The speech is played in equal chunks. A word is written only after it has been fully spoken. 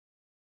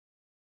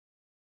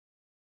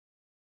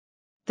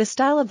The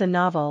style of the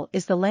novel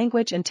is the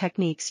language and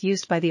techniques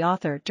used by the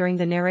author during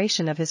the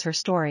narration of his/her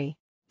story.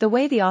 The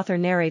way the author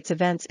narrates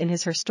events in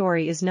his/her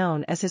story is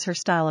known as his/her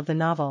style of the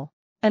novel.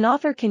 An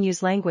author can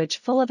use language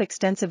full of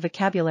extensive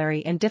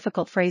vocabulary and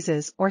difficult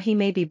phrases, or he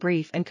may be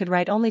brief and could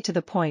write only to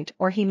the point,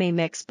 or he may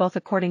mix both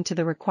according to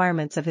the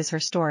requirements of his/her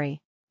story.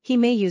 He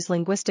may use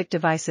linguistic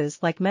devices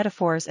like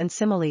metaphors and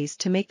similes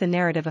to make the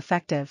narrative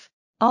effective.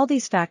 All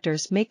these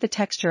factors make the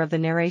texture of the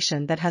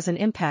narration that has an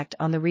impact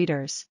on the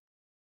readers.